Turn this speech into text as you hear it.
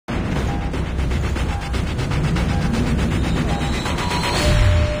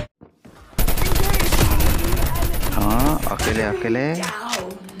अकेले अकेले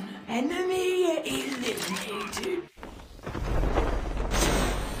Enemy eliminated.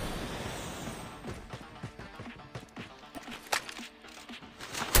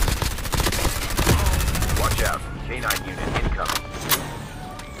 Watch out. K9 unit incoming.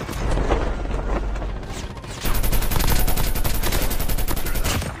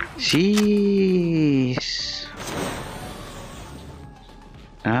 शीश।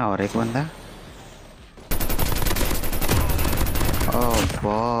 हाँ और एक बंदा। ओह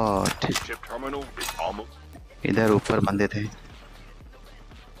bot. Chip terminal is almost. इधर ऊपर बंदे थे।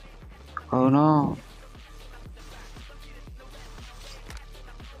 Oh no.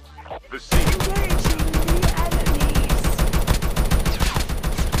 The scene. Engaging the enemies.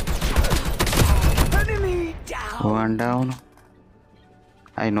 Enemy down. One down.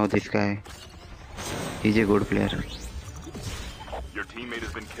 I know this guy. He's a good player. Your teammate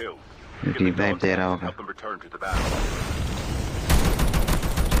has been killed. Revive दे रहा होगा। Help them return to the battle.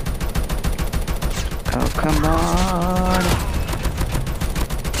 Oh come on.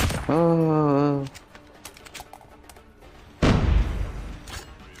 Oh.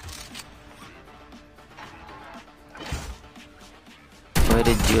 Where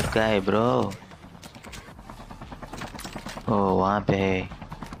is your guy, bro? Oh वहाँ पे है।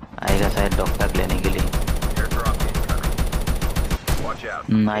 आएगा शायद doctor लेने के लिए। Airdrop incoming. Watch out.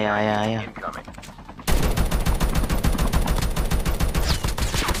 आया आया आया। Incoming.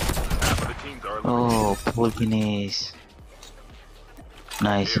 Half of the teams are eliminated. Oh full finish.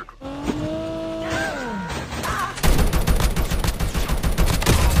 Nice.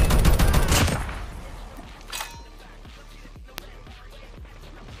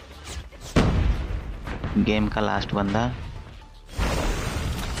 Game का लास्ट बंदा।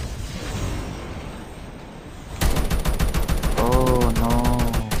 Oh no.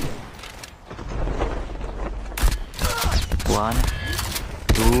 1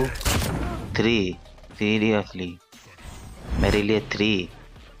 2 3 सीरियसली मेरे लिए 3।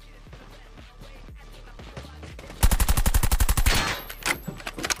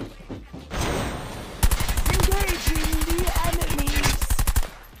 Engaging the enemies.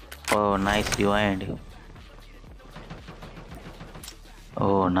 Oh nice rewind.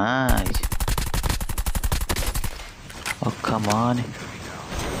 Oh, nice. Oh, come on.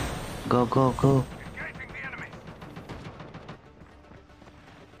 Go, go, go.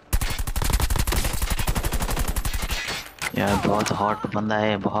 यार बहुत hot बंदा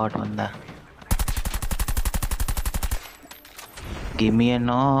है, बहुत बंदा। Give me a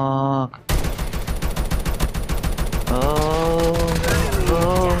knock. Oh,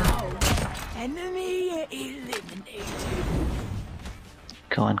 oh. Enemy eliminated.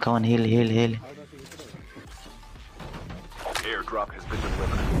 Come on, heal, heal, heal. Airdrop has been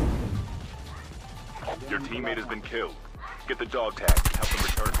delivered. Your teammate has been killed. Get the dog tag and help them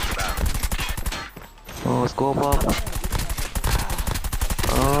return to the battle. Oh, scope up.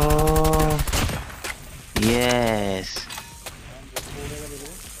 Oh, yes.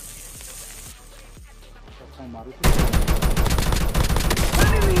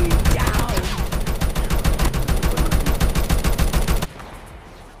 Enemy down.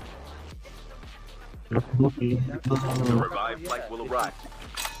 The revived flight will arrive.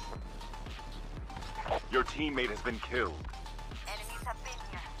 Your teammate has been killed. Enemies have been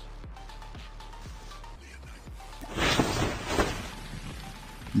here.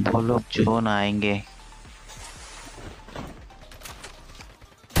 दो लोग zone आएंगे।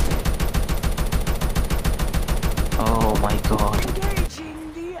 Oh my god. Engaging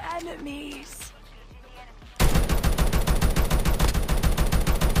the enemies.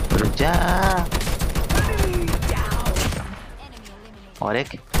 रुक जा। Enemy down. और एक।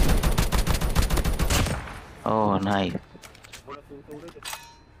 Oh nice.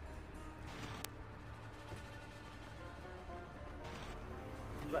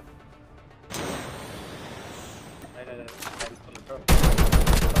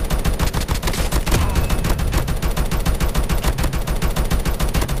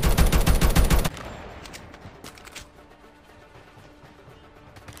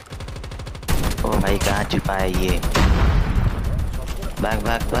 ओ भाई कहाँ छुपा है ये? भाग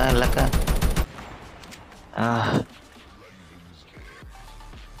भाग भाग लगा।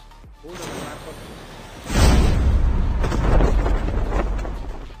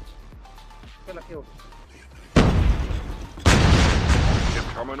 The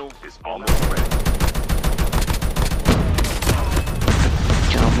terminal is almost ready.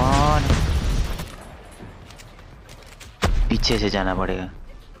 Come on. पीछे से जाना पड़ेगा।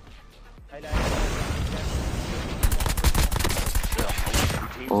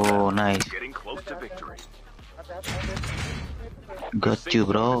 Oh, nice. Getting close to victory. Got you,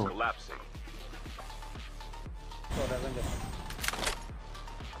 bro. Collapsing.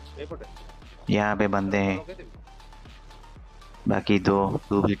 यहाँ पे बंदे हैं, बाकी दो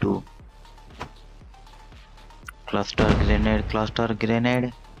 2v2। क्लस्टर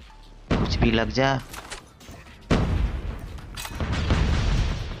ग्रेनेड कुछ भी लग जा।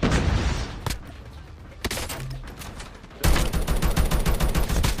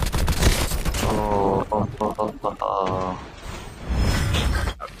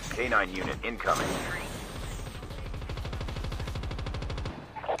 K9 unit incoming.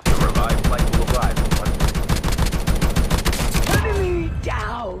 The revived flight will arrive. Enemy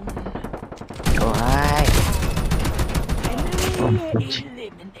down. Oh hi. Enemy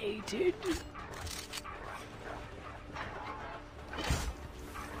eliminated.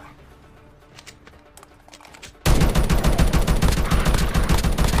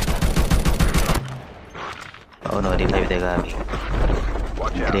 Oh no, revive देगा अभी।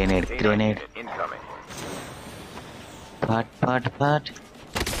 Watch out. Grenade, K9 grenade. unit incoming. फट।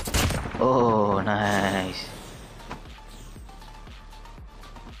 Oh nice.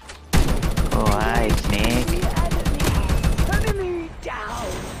 Oh hi snake. Enemy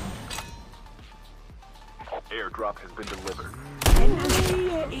down. Airdrop has been delivered. Enemy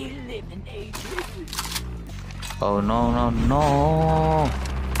eliminated. Oh no.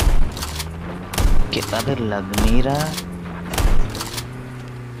 कितना देर लग नहीं रहा।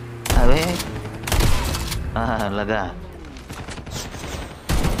 अबे हाँ लगा।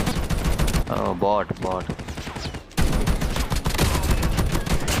 Oh bot.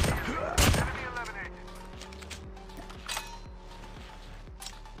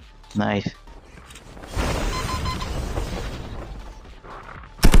 Nice.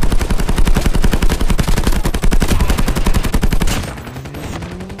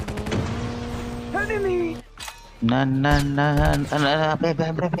 Enemy. ना अबे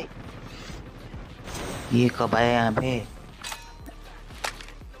ये कब आया यहाँ पे?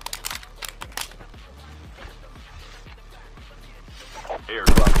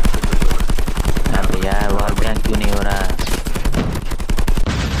 Airdrop has been delivered. अबे यार वॉल ब्रेक क्यों नहीं हो रहा?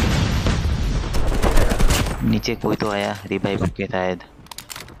 नीचे कोई तो आया रिवाइव के शायद।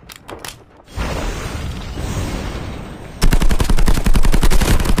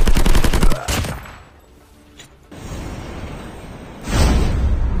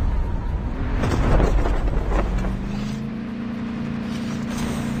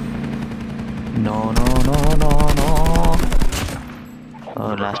 नो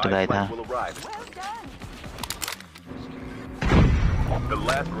और लास्ट गाय था। Will arrive. The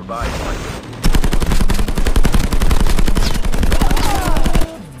last revived flight.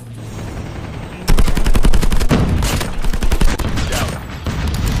 Down.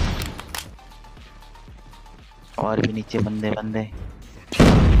 और भी नीचे बंदे।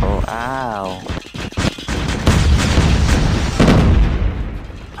 ओ आओ।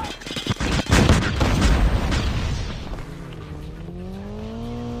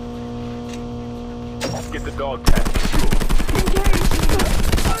 Get the dog tag.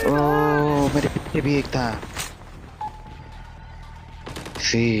 ओ मेरे पीछे भी एक था।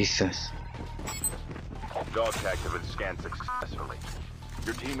 Jesus. Dog tags have been scanned successfully.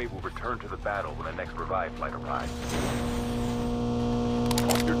 Your teammate will return to the battle when the next revive flight arrives.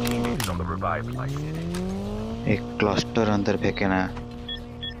 Your teammate is on the revive flight. एक cluster अंदर फेंके ना।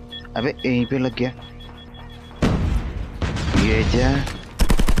 अबे यहीं पे लग गया। ये जा।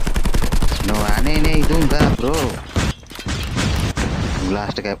 नो आने नहीं दूंगा ब्रो।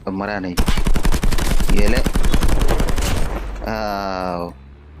 लास्ट का मरा नहीं। ये ले। आओ।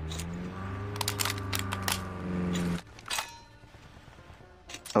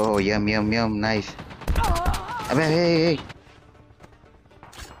 Oh, yum, nice. अबे hey.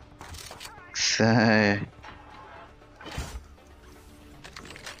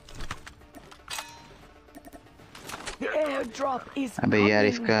 The airdrop is अबे यार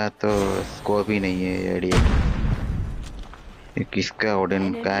इसका तो स्कोप ही नहीं है आइडिया। ये किसका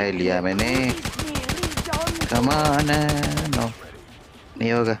ओडन का है लिया मैंने? Come on, no,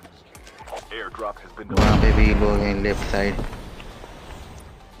 नहीं होगा। वहाँ पे भी लोग हैं लेफ्ट साइड।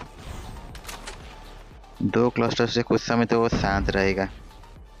 दो क्लस्टर से कुछ समय तो वो शांत रहेगा।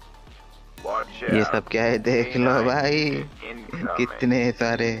 ये सब क्या है देख लो भाई, कितने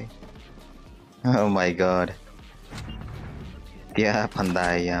सारे। ओह माय गॉड, क्या फंदा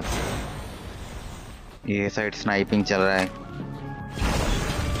है यहाँ। ये साइड स्नाइपिंग चल रहा है।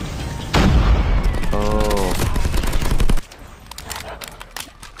 ओह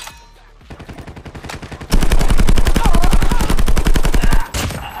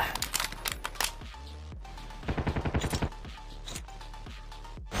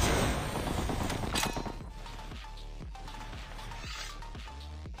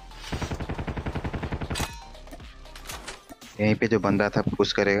यहीं पे जो बंदा था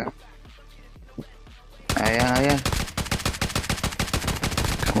पुश करेगा। आया आया,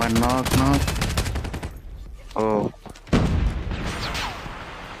 कम ऑन, नॉक नॉक। ओ,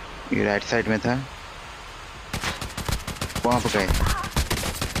 ये राइट साइड में था। वहां पे गए।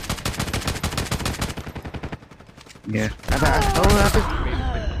 ये अबे, ओ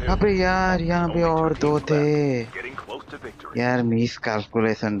यहाँ पे यार, यहाँ पे Only और two दो teams थे left. Getting close to victory. यार। Miss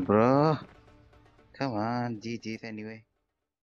calculation bro, come on. Ji ji anyway.